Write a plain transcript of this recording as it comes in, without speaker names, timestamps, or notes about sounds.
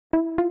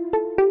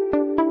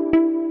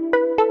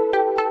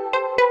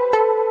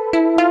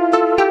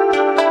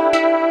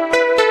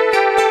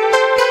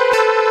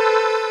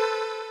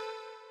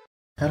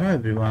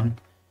everyone,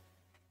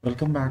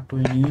 welcome back to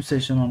a new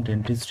session on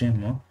dentistry and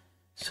more.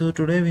 So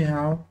today we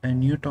have a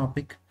new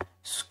topic,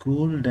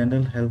 school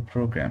dental health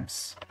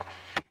programs.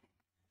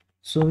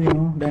 So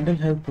dental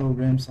health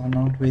programs are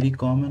not very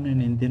common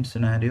in Indian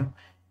scenario.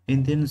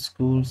 Indian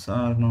schools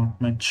are not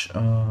much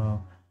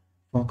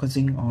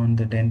focusing on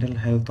the dental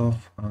health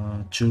of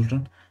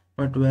children,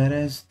 but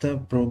whereas the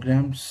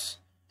programs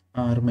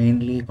are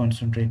mainly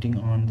concentrating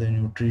on the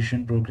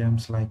nutrition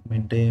programs like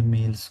midday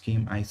meal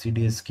scheme,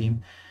 ICDS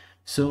scheme.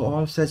 So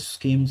all such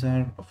schemes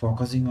are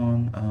focusing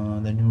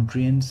on the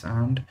nutrients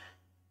and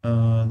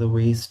the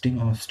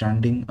wasting or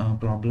stunting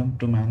problem,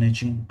 to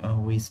managing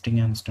wasting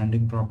and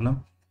stunting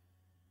problem.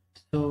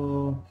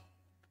 So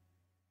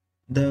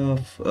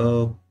the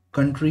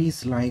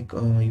countries like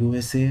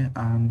USA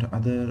and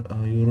other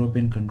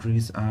European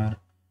countries are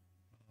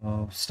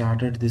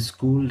started the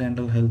school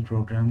dental health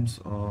programs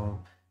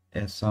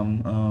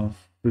some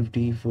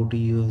 50-40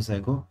 years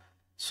ago.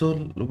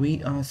 So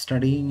we are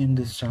studying in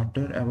this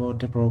chapter about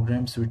the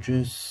programs which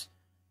was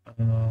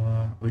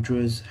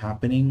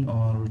happening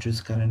or which is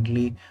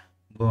currently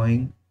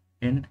going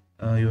in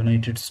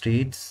United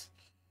States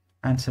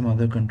and some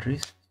other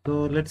countries.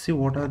 So let's see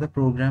what are the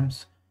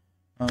programs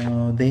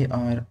they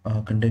are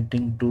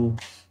conducting to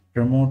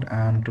promote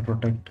and to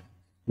protect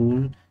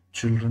school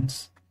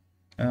children's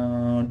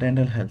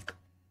dental health.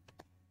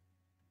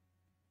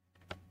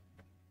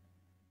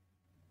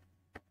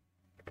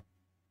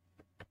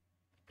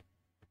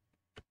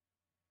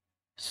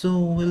 So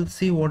we'll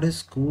see what is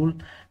school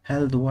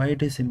health, why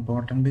it is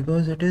important,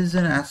 because it is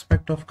an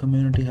aspect of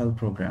community health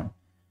program.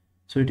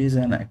 So it is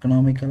an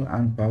economical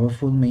and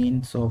powerful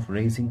means of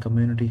raising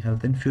community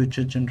health in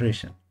future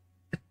generation.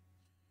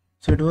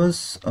 So it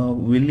was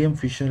William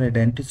Fisher, a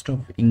dentist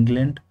of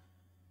England,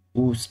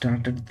 who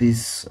started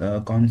this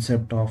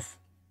concept of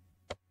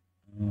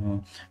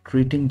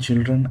treating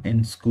children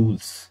in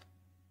schools.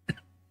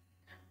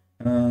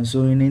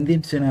 So in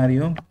Indian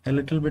scenario, a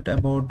little bit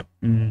about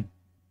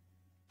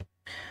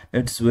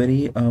its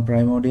very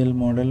primordial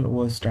model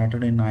was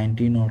started in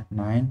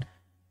 1909,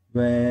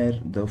 where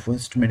the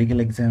first medical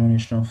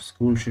examination of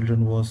school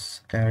children was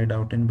carried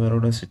out in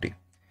Baroda city.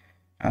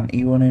 And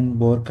even in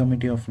Boer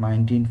Committee of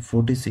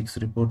 1946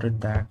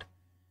 reported that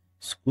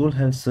school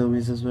health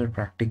services were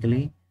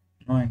practically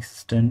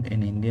non-existent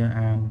in India,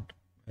 and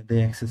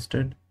they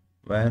existed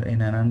were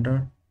in an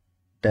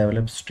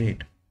underdeveloped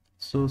state.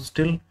 So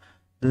still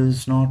there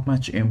is not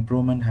much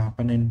improvement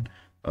happen in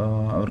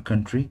our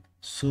country.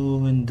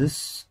 So in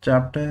this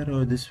chapter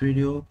or this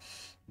video,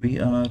 we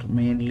are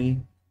mainly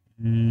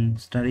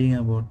studying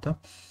about the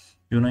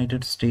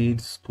United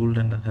States school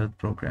dental health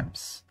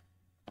programs.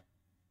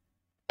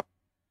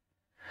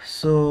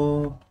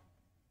 So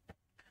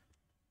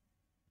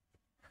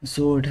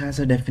it has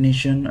a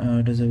definition.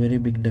 It is a very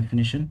big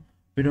definition.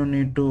 We don't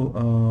need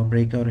to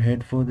break our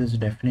head for this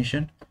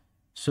definition.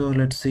 So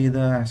let's see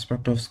the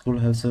aspect of school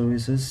health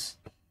services.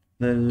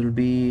 There will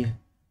be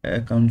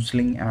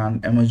counseling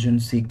and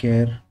emergency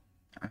care,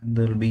 and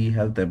there will be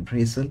health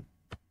appraisal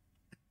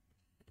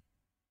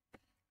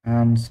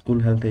and school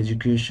health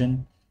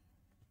education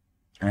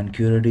and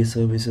curative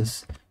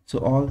services. So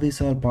all these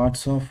are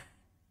parts of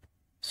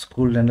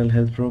school dental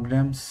health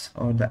programs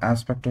or the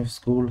aspect of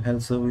school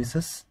health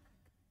services.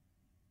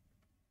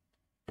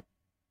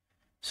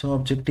 So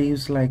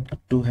objectives like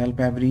to help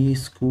every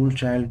school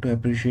child to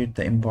appreciate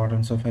the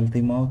importance of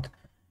healthy mouth,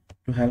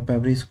 to help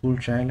every school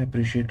child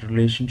appreciate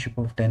relationship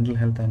of dental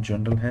health and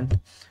general health,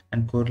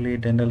 and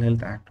correlate dental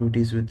health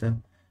activities with the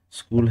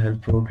school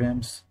health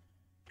programs,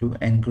 to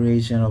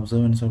encourage an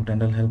observance of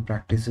dental health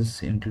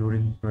practices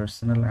including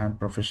personal and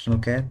professional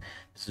care,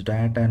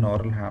 diet and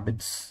oral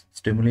habits,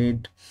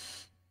 stimulate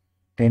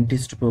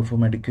dentists to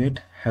perform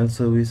adequate health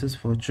services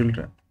for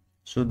children.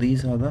 So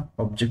these are the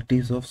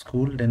objectives of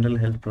school dental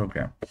health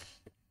program.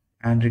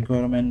 And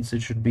requirements: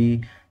 it should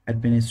be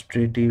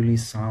administratively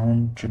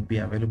sound, should be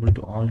available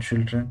to all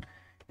children.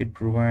 It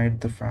provides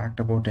the fact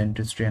about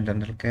dentistry and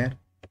dental care.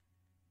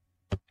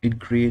 It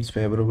creates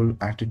favorable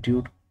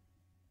attitude,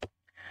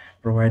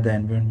 provide the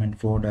environment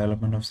for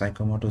development of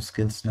psychomotor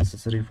skills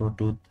necessary for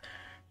tooth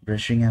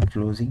brushing and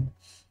flossing,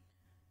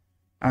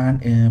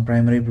 and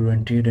primary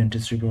preventive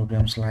dentistry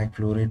programs like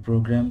fluoride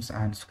programs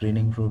and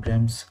screening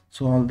programs.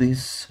 So all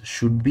these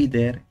should be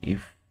there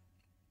if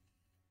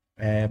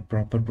a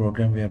proper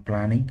program we are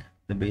planning.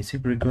 The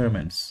basic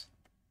requirements.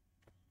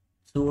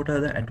 So what are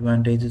the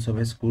advantages of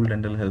a school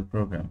dental health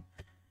program?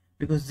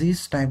 Because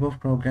these type of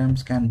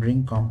programs can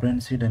bring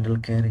comprehensive dental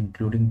care,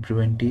 including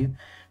preventive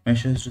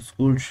measures, to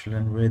school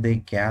children where they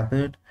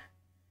gathered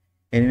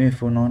anyway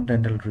for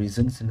non-dental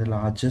reasons in the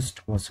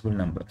largest possible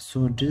number.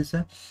 So it is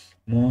a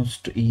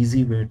most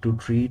easy way to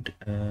treat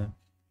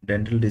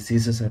dental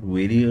diseases at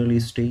very early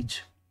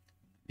stage.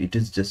 It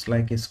is just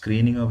like a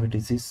screening of a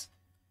disease,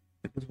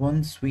 because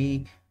once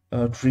we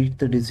treat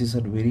the disease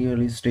at very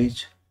early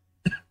stage,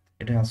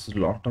 it has a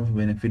lot of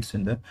benefits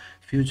in the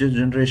future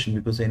generation,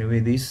 because anyway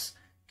these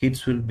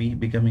kids will be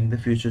becoming the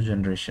future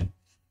generation.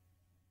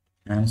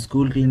 And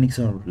school clinics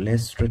are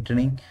less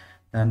threatening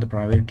than the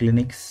private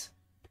clinics.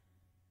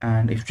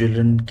 And if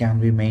children can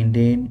be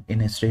maintained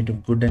in a state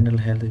of good dental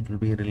health, it will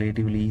be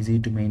relatively easy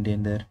to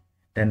maintain their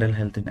dental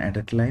health in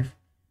adult life.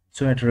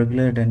 So at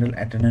regular dental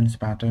attendance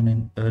pattern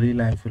in early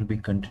life will be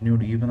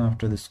continued even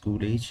after the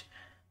school age,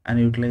 and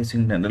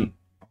utilizing dental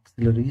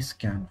auxiliaries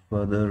can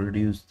further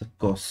reduce the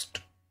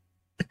cost.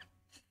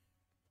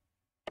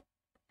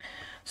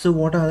 So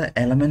what are the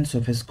elements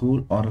of a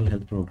school oral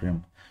health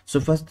program? So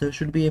first, there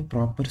should be a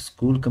proper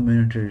school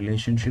community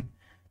relationship.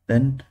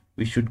 Then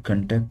we should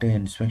conduct an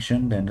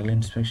inspection, dental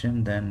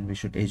inspection. Then we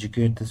should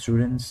educate the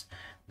students.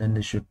 Then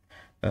we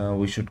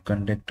should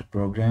conduct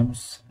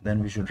programs.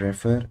 Then we should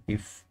refer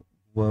if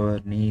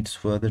whoever needs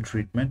further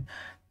treatment,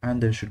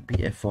 and there should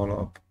be a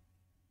follow-up.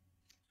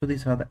 So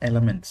these are the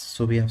elements.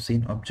 So we have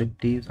seen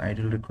objectives,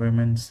 ideal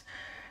requirements,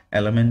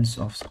 elements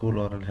of school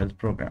oral health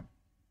program.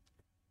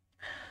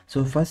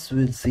 So first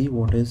we'll see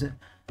what is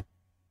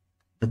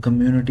the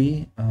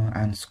community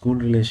and school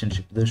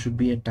relationship. There should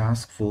be a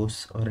task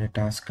force or a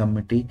task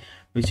committee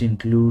which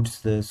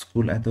includes the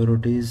school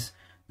authorities,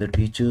 the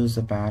teachers,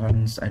 the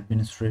parents,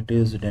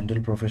 administrators, the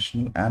dental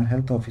professional and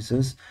health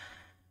officers.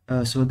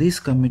 So this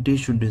committee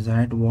should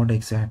decide what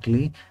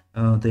exactly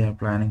they are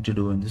planning to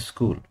do in the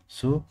school.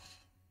 So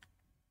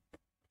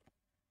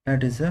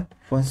that is the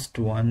first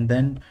one.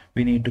 Then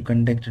we need to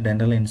conduct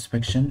dental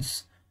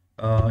inspections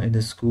in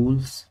the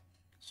schools,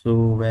 so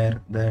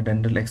where the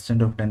dental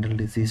extent of dental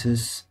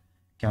diseases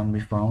can be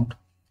found.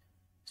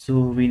 So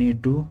we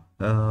need to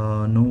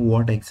know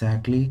what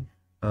exactly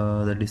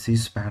the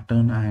disease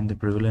pattern and the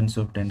prevalence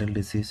of dental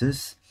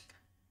diseases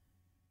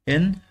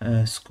in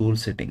school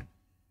setting.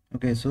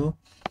 Okay, so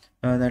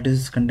that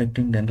is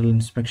conducting dental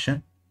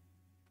inspection.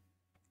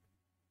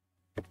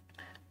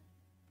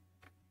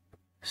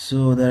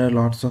 So there are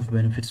lots of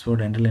benefits for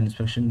dental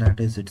inspection. That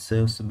is, it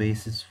serves the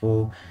basis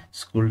for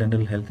school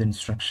dental health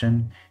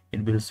instruction.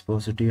 It builds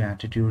positive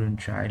attitude in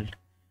child,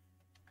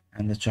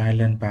 and the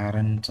child and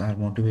parents are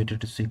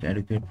motivated to seek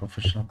adequate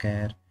professional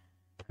care,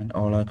 and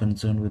all are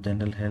concerned with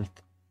dental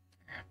health.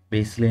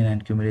 Baseline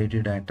and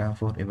cumulative data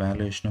for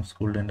evaluation of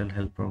school dental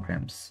health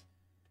programs.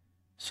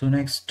 So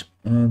next,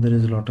 there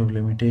is a lot of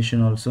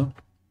limitation also.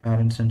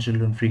 Parents and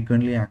children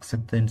frequently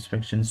accept the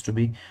inspections to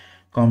be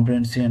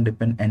comprehensive and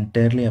depend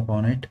entirely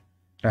upon it.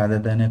 Rather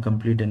than a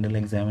complete dental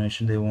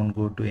examination, they won't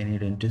go to any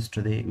dentist.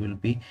 They will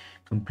be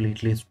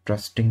completely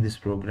trusting this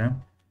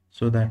program.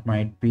 So that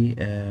might be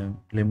a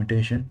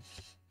limitation.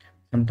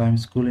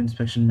 Sometimes school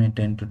inspection may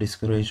tend to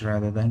discourage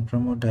rather than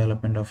promote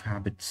development of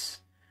habits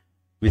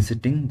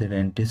visiting the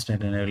dentist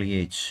at an early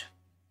age.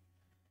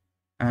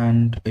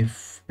 And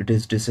if it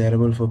is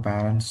desirable for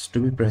parents to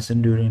be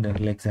present during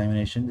dental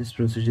examination, this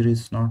procedure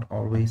is not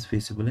always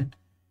feasible in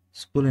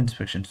school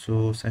inspection.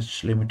 So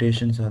such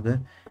limitations are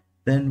there.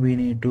 Then we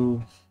need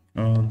to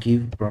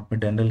give proper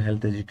dental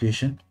health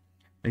education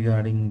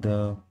regarding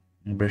the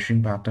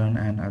brushing pattern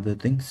and other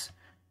things.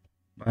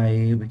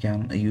 We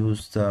can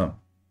use the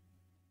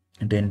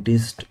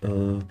dentist,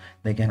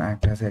 they can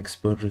act as an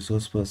expert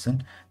resource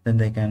person. Then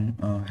they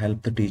can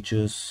help the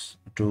teachers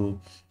to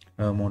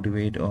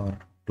motivate or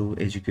to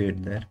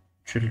educate their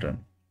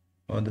children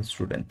or the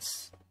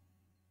students.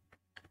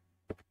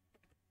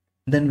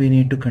 Then we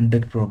need to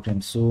conduct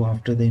programs. So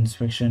after the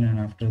inspection and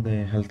after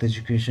the health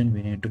education,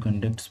 we need to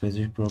conduct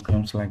specific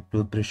programs like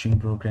toothbrushing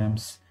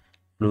programs,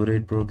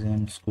 fluoride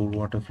programs, school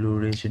water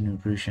fluoridation,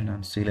 nutrition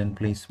and sealant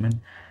placement,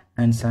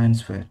 and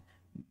science fair.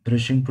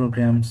 Brushing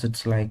programs,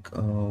 it's like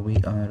we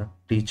are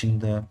teaching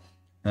the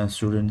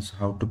students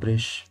how to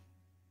brush.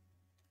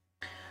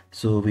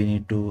 So we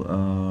need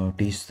to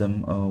teach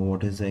them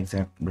what is the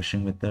exact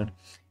brushing method.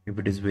 If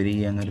it is very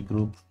younger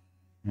group,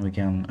 we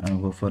can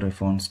go for a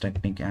Fons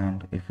technique,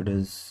 and if it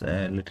is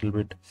a little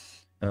bit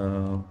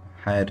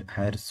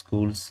higher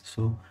schools,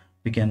 so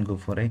we can go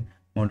for a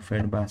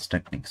modified bath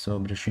technique. So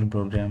brushing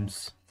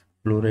programs,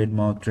 fluoride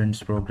mouth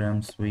rinse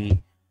programs,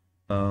 we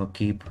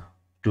keep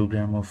 2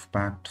 grams of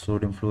packed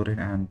sodium fluoride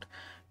and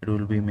it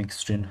will be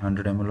mixed in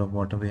 100 ml of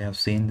water. We have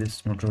seen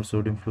this neutral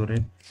sodium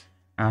fluoride,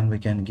 and we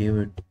can give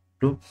it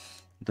to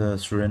the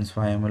students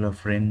 5 ml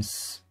of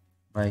rinse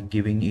by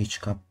giving each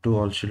cup to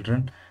all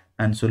children,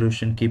 and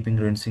solution, keeping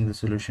rinsing the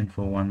solution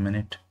for 1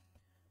 minute.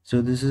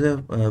 So this is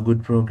a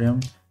good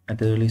program at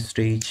the early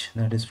stage,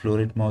 that is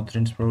fluoride mouth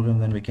rinse program.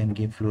 Then we can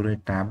give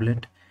fluoride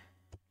tablet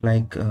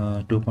like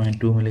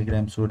 2.2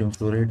 milligram sodium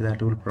fluoride,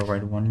 that will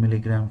provide 1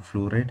 milligram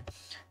fluoride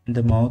in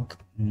the mouth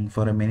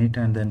for a minute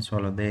and then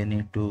swallow. They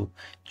need to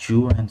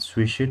chew and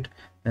swish it,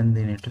 then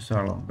they need to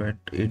swallow, but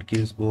it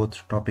gives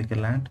both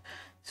topical and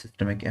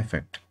systemic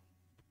effect.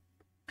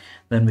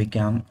 Then we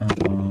can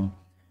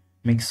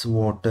mix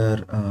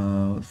water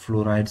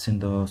fluorides in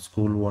the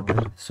school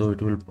water, so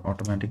it will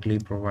automatically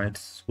provide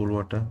school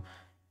water,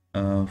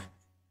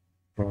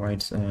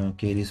 provides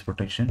caries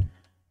protection.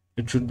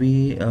 It should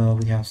be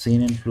we have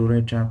seen in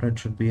fluoride chapter, it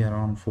should be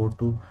around 4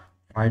 to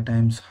 5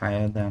 times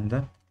higher than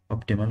the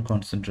optimal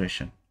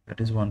concentration,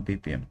 that is 1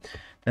 ppm.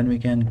 Then we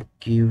can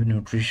give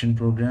nutrition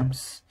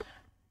programs.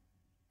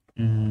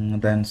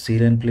 Then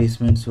sealant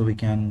placement, so we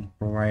can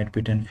provide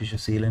pit and fissure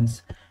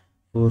sealants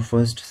for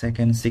first,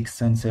 second,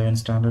 sixth and seventh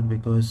standard,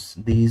 because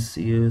these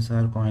years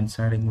are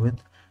coinciding with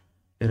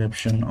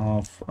eruption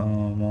of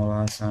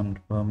molars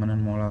and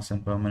permanent molars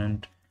and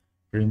permanent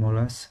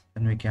premolars.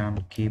 Then we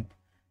can keep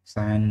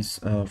science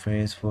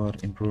fairs for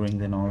improving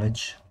the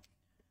knowledge,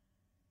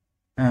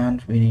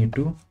 and we need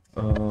to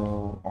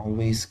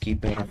always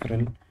keep a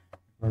referral,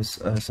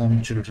 because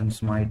some children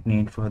might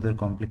need further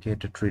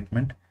complicated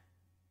treatment.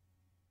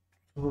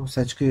 So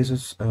such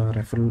cases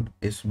referral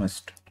is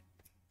must.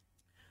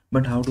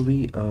 But how do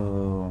we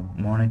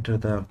monitor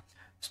the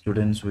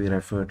students we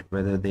referred,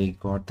 whether they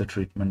got the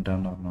treatment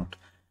done or not?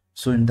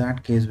 So in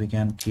that case, we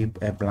can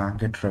keep a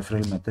blanket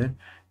referral method.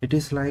 It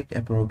is like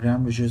a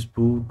program which is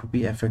proved to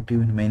be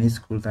effective in many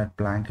schools, that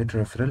blanket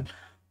referral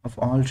of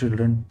all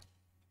children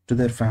to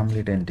their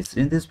family dentist.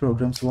 In these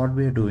programs, what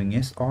we are doing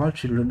is all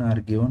children are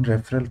given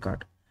referral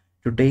card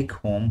to take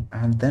home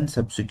and then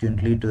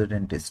subsequently to the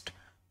dentist,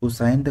 who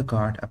sign the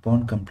card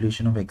upon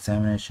completion of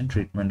examination,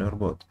 treatment or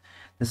both.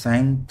 The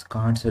signed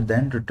cards are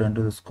then returned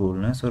to the school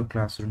nurse or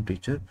classroom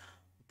teacher,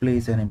 who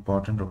plays an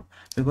important role,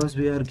 because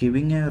we are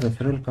giving a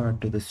referral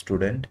card to the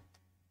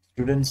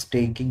students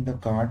taking the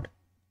card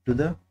to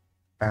the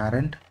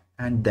parent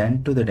and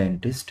then to the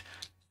dentist.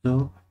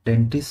 So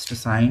dentist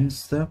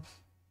signs the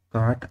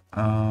card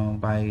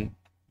by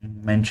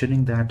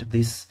mentioning that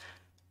this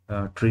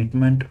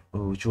treatment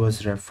which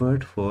was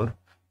referred for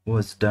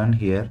was done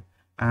here,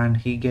 and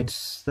he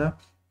gets the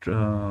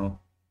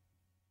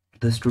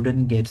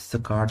student gets the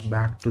card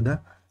back to the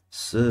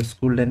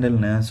school dental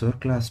nurse or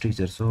class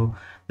teacher. So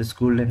the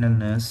school dental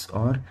nurse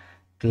or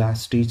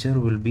class teacher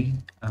will be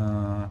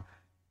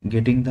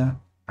getting the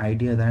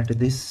idea that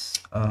this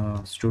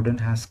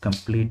student has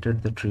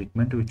completed the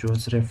treatment which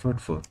was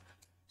referred for.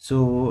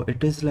 So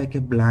it is like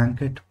a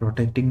blanket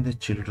protecting the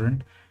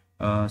children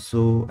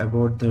so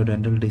about the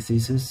dental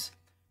diseases,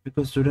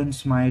 because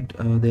students might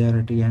they are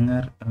at a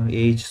younger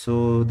age,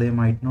 so they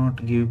might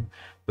not give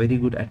very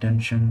good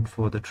attention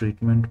for the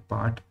treatment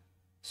part.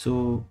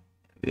 So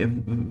if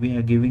we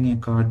are giving a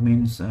card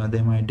means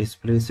they might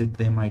displace it,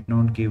 they might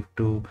not give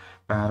to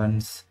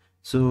parents.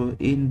 So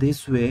in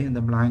this way,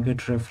 the blanket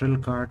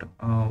referral card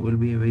will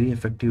be a very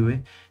effective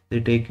way. They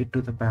take it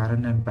to the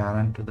parent and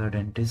parent to the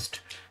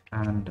dentist,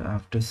 and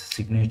after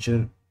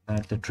signature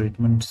that the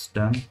treatment's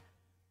done,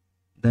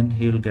 then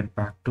he'll get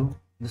back to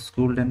the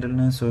school dental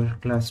nurse or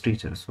class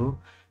teacher. So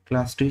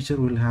class teacher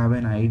will have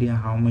an idea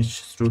how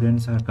much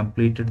students are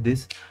completed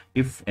this.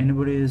 If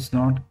anybody is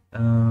not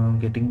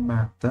getting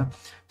back the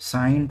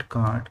signed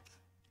card,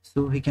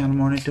 so he can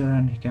monitor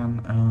and he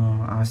can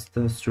ask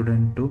the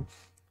student to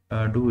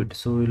do it.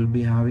 So we'll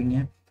be having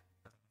a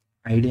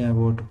idea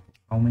about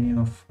how many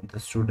of the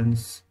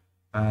students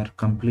are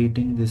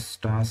completing this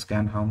task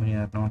and how many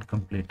are not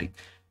completing.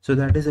 So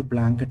that is a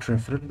blanket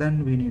referral.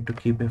 Then we need to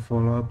keep a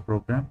follow-up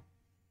program.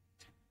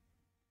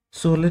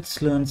 So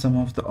let's learn some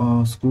of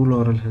the school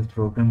oral health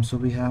programs. So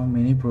we have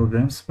many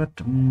programs, but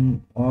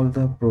all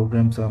the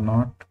programs are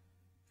not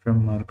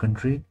from our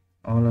country.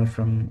 All are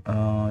from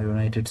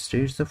United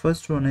States. The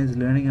first one is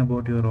learning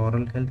about your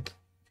oral health.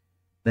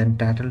 Then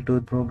Tattle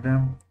Tooth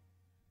program,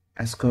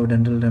 ASKOV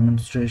dental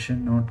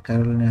demonstration, North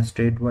Carolina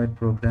statewide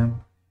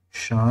program,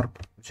 SHARP,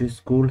 which is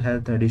School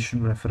Health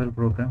Additional Referral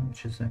Program,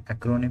 which is an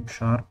acronym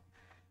SHARP.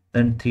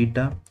 Then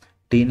THETA,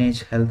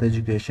 Teenage Health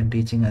Education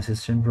Teaching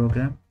Assistant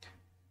Program.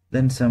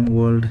 Then some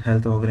World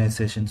Health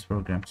Organizations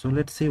program. So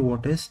let's see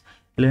what is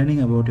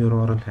learning about your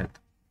oral health.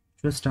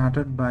 It was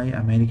started by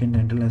American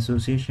Dental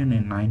Association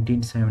in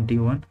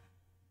 1971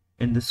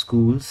 in the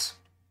schools.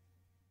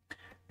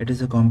 It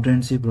is a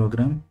comprehensive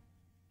program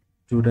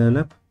to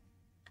develop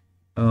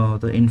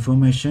the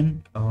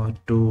information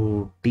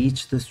to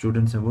teach the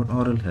students about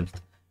oral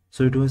health.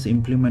 So it was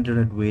implemented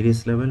at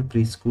various levels: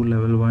 preschool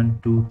level 1,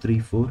 2, 3,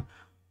 4,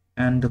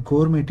 and the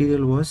core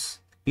material was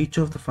each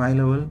of the 5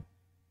 level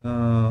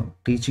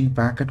teaching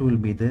packet will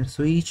be there.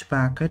 So each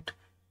packet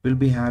will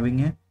be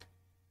having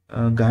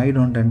a guide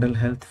on dental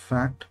health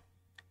fact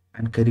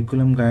and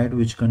curriculum guide,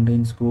 which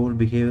contains goal,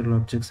 behavioral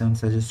objects and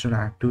suggested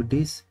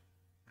activities,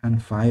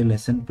 and 5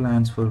 lesson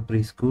plans for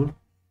preschool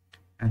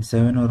and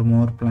 7 or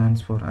more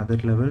plans for other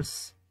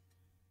levels,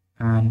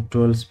 and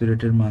 12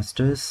 spirited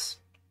masters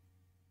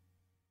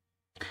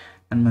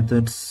and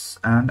methods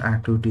and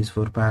activities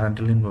for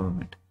parental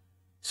involvement.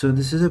 So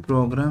this is a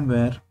program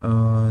where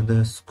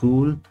the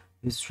school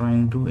is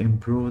trying to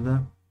improve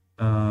the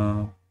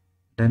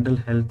dental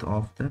health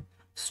of the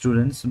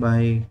students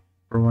by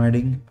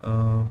providing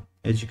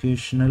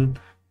educational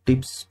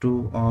tips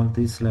to all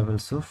these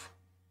levels of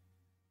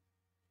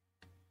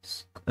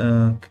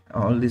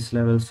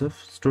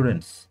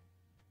students.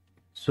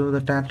 So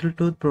the Tattle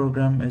Tooth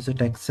program is a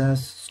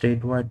Texas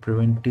statewide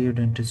preventive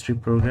dentistry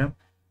program.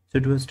 So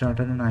it was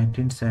started in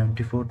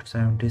 1974 to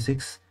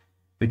 76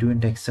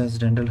 between Texas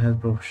Dental Health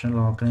Professional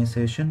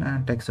Organization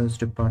and Texas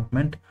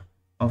Department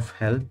of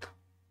Health.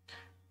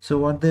 So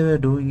what they were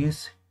doing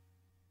is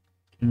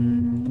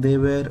they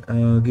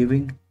were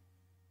giving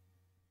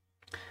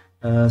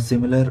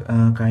similar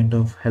kind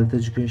of health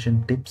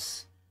education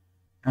tips,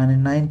 and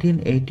in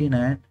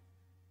 1989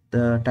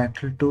 the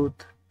Tactile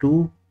Tooth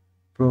 2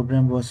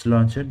 program was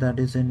launched. That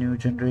is a new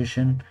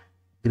generation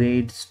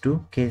grades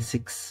to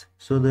K6.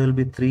 So there will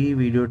be 3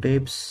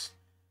 videotapes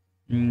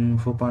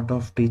for part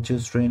of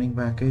teachers training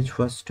package.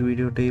 First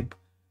videotape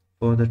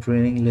for the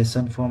training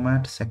lesson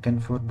format,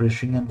 second for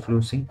brushing and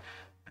flossing,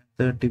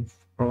 third tip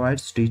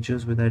provides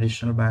teachers with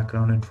additional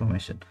background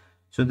information.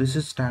 So this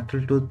is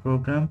Tactile Tooth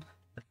program.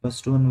 The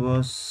first one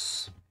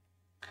was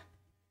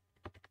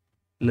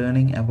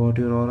learning about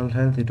your oral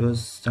health. It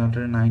was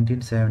started in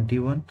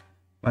 1971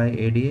 by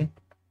ADA.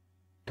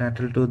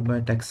 Tactile Tooth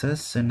by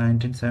Texas in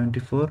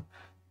 1974.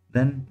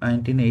 Then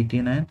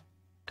 1989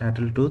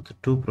 Tactile Tooth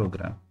 2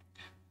 program.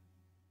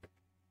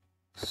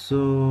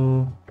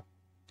 So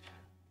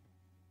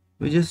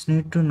we just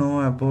need to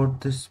know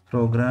about this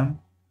program,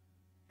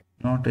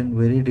 not in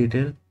very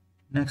detail.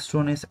 Next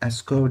one is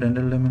ASKOV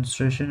dental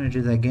demonstration. It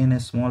is again a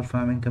small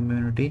farming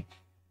community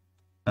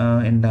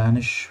in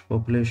Danish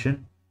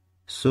population.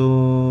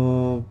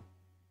 So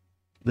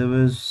there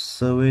was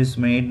surveys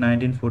made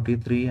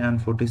 1943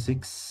 and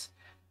 46,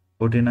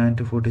 49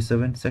 to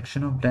 47.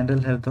 Section of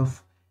dental health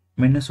of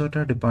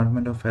Minnesota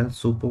Department of Health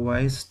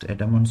supervised a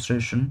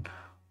demonstration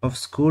of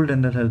school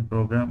dental health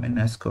program in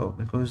ASKOV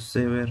because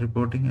they were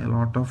reporting a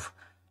lot of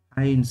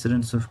high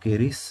incidence of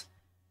caries.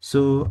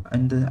 So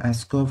in the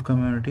ASKOV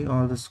community,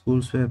 all the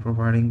schools were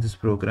providing this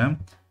program.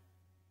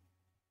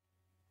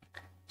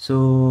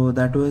 So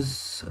that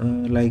was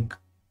like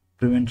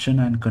prevention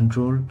and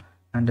control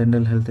and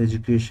dental health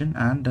education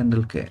and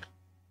dental care.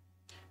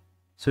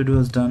 So it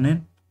was done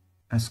in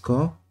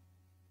ASKOV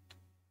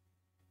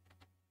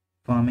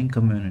farming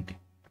community.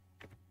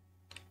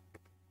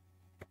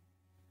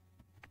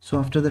 So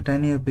after the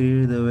 10-year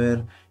period, there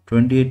were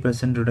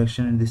 28%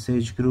 reduction in this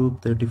age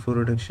group, 34%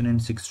 reduction in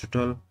 6 to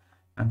 12,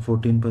 and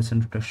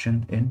 14%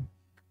 reduction in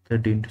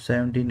 13 to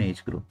 17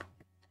 age group.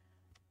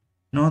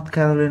 North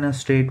Carolina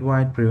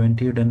statewide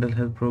preventive dental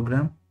health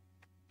program.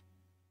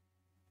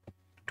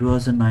 It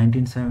was in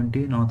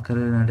 1970. North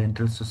Carolina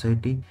Dental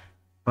Society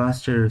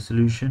passed a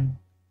resolution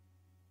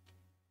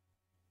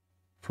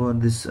for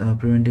this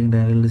preventing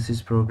dental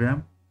disease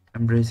program,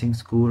 embracing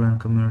school and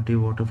community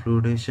water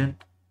fluoridation.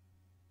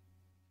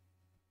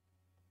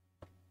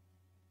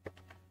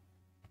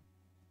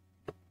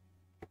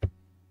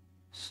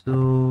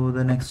 So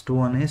the next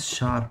one is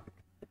SHARP.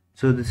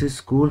 So this is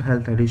School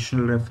Health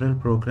Additional Referral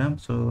Program.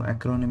 So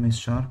acronym is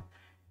SHARP.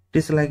 It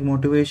is like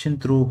motivation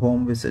through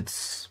home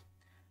visits.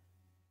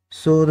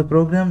 So the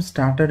program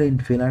started in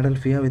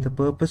Philadelphia with the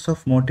purpose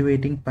of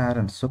motivating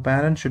parents. So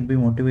parents should be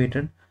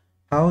motivated.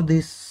 How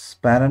these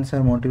parents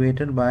are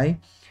motivated? By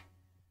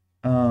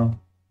the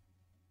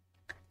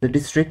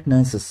district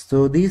nurses.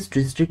 So these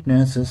district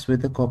nurses,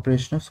 with the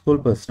cooperation of school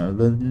personnel,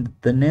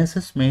 the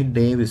nurses made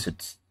day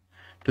visits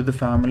to the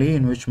family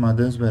in which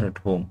mothers were at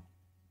home.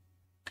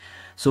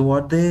 So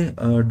what they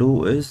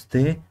do is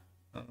they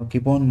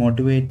keep on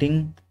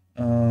motivating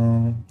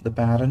the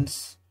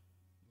parents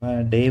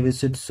by day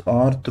visits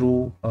or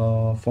through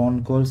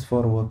phone calls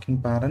for working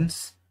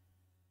parents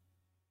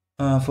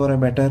for a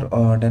better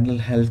dental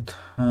health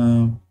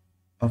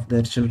of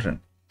their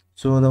children.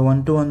 So the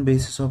one-to-one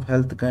basis of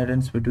health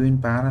guidance between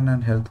parent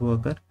and health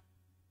worker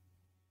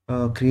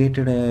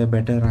created a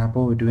better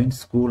rapport between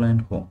school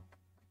and home.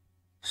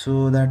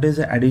 So that is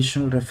an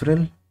additional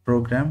referral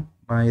program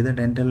by the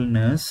dental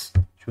nurse,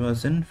 which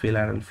was in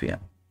Philadelphia.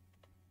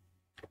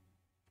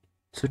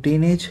 So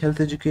Teenage Health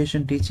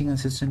Education Teaching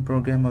Assistant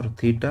Program, or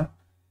THETA.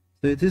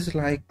 So it is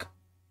like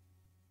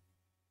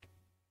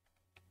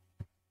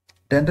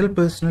dental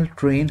personnel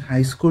train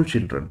high school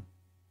children.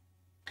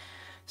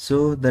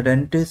 So the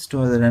dentist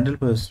or the dental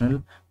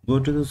personnel go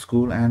to the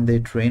school and they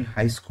train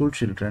high school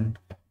children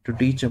to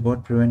teach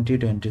about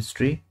preventive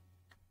dentistry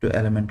to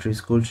elementary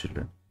school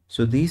children.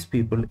 So these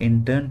people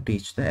in turn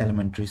teach the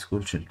elementary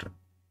school children.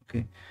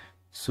 Okay,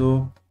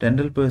 so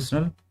dental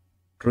personnel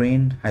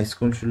train high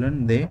school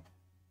children, they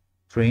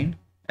train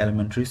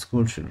elementary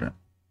school children.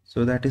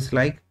 So that is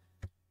like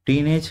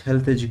Teenage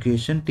Health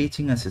Education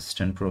Teaching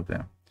Assistant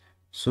Program.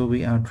 So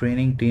we are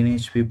training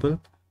teenage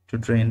people to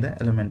train the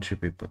elementary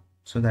people.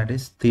 So that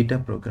is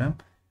THETA program.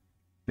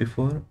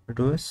 Before it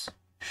was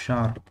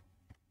SHARP.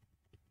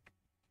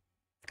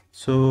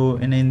 So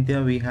in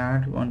India we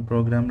had one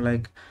program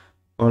like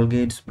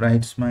Colgate's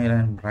Bright Smile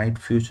and Bright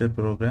Future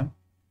program,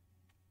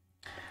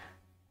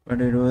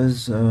 but it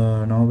was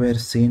nowhere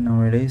seen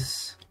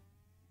nowadays.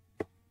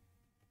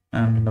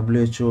 And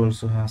WHO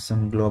also has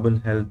some global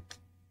health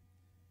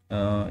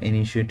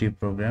initiative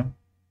program.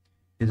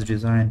 It's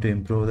designed to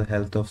improve the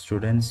health of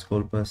students,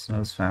 school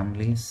personnel,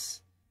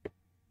 families.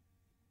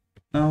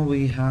 Now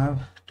we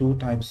have two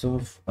types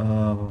of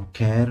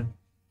care,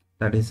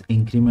 that is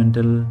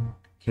incremental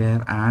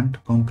care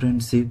and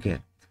comprehensive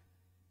care.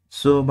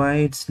 So by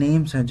its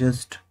name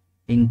suggest,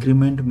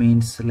 increment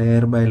means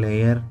layer by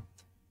layer,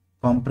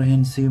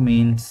 comprehensive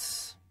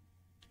means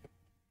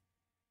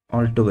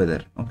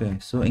altogether. Okay,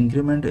 so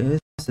increment is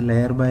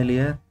layer by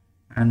layer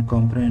and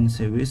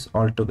comprehensive is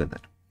altogether.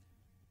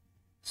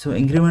 So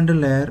incremental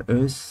layer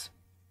is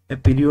a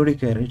periodic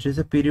care. It is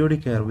a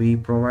periodic care. We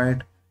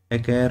provide a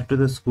care to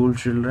the school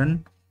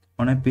children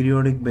on a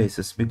periodic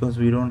basis because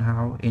we don't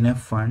have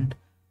enough fund.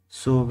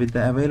 So with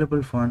the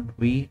available fund,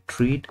 we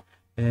treat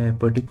a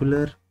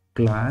particular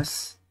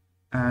class,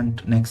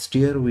 and next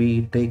year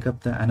we take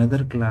up the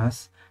another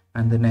class,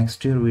 and the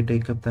next year we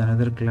take up the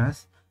another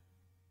class.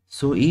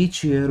 So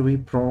each year we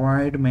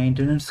provide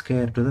maintenance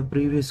care to the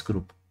previous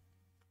group.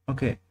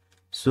 Okay,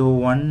 so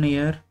 1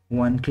 year,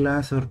 one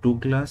class or two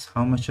class,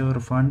 how much ever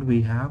fund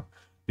we have,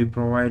 we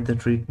provide the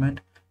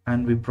treatment,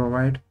 and we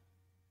provide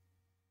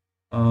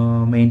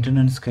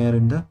maintenance care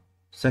in the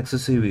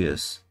successive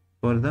years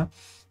for the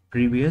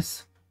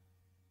previous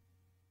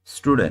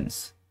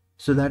students.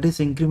 So that is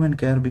increment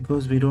care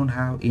because we don't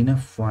have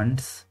enough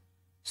funds.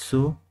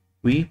 So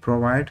we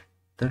provide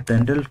the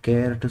dental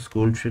care to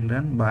school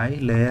children by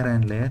layer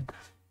and layer.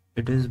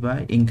 It is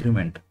by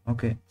increment.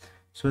 Okay,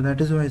 so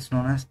that is why it's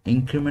known as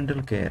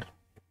incremental care.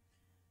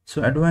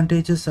 So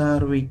advantages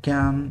are we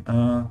can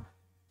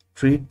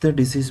treat the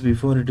disease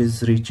before it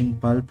is reaching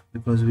pulp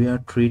because we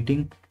are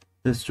treating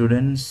the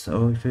students.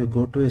 If you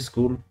go to a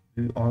school,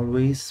 we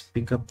always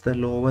pick up the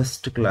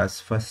lowest class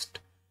first.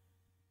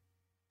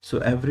 So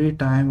every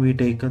time we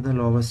take the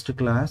lowest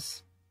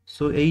class,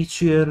 so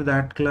each year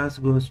that class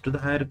goes to the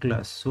higher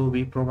class. So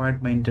we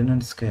provide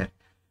maintenance care.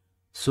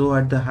 So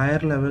at the higher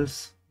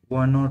levels,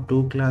 one or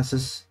two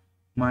classes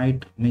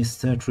might miss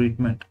the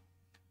treatment,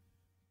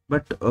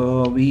 but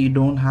we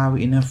don't have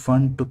enough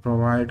fund to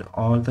provide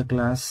all the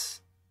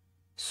class.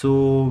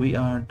 So we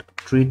are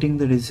treating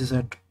the disease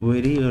at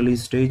very early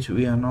stage.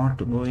 We are not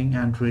going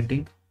and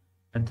treating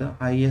at the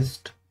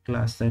highest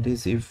class. That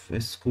is, if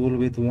a school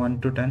with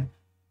 1 to 10,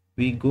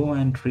 we go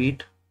and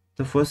treat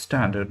the first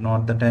standard,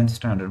 not the 10th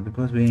standard,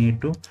 because we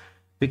need to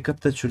pick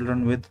up the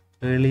children with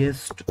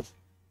earliest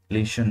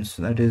lesions,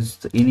 that is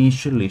the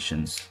initial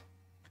lesions.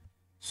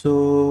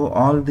 So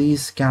all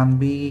these can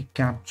be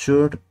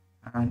captured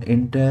and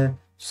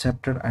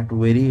intercepted at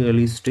very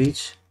early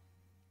stage,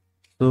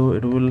 so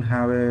it will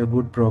have a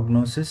good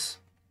prognosis.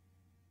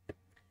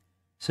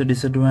 So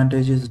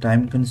disadvantage is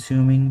time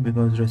consuming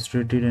because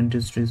restorative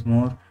dentistry is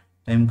more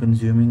time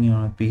consuming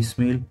on a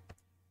piecemeal,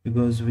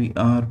 because we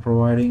are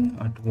providing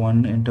at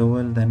one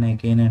interval, then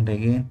again and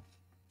again,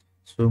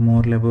 so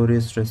more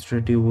laborious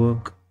restorative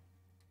work.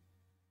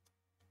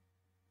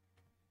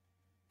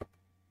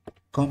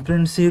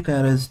 Comprehensive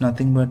care is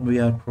nothing but we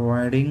are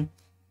providing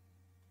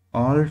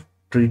all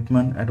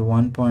treatment at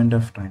one point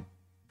of time.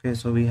 Okay,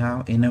 so we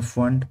have enough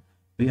fund,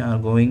 we are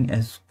going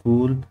a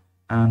school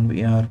and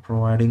we are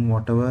providing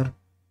whatever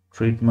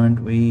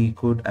treatment we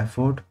could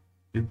afford.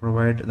 We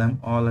provide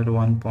them all at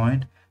one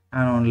point,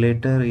 and on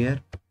later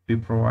year we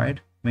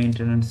provide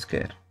maintenance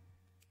care.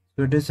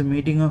 So it is a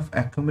meeting of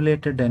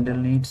accumulated dental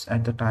needs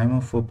at the time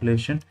of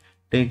population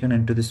taken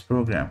into this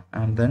program,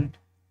 and then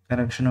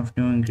correction of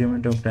new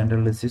increment of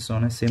dental disease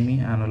on a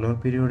semi-annual or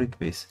periodic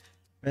basis.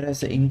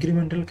 Whereas the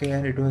incremental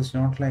care, it was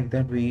not like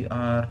that. We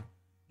are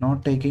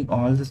not taking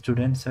all the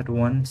students at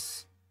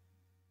once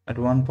at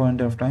one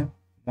point of time.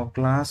 Or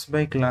class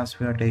by class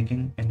we are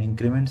taking in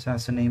increments,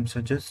 as the name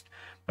suggests,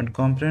 but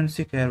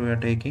comprehensive care we are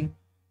taking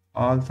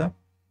all the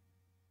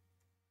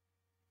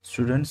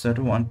students at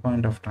one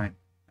point of time,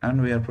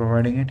 and we are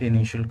providing it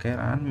initial care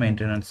and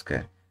maintenance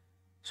care.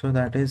 So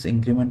that is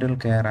incremental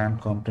care and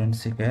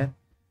comprehensive care.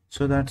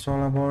 So that's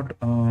all about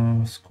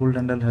school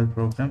dental health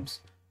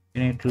programs.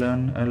 You need to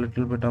learn a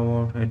little bit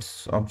about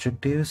its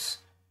objectives,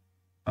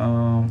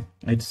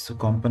 its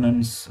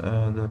components,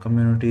 the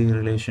community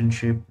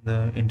relationship,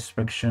 the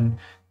inspection,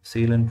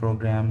 sealant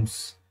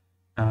programs,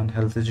 and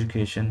health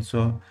education.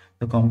 So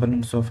the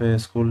components of a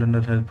school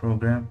dental health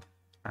program,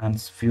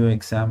 and few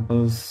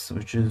examples,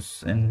 which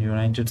is in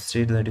United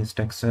States, that is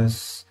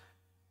Texas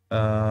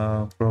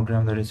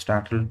program, that is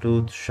Tattle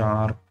Tooth,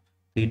 Sharp,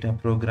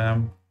 THETA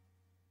program,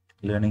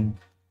 learning,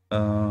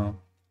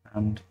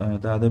 and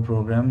the other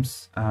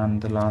programs,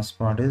 and the last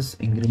part is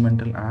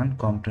incremental and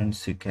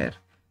comprehensive care.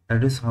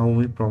 That is how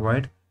we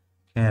provide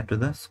care to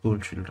the school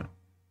children.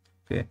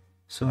 Okay,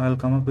 so I'll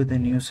come up with a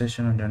new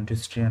session on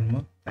dentistry and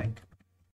more. Thank you.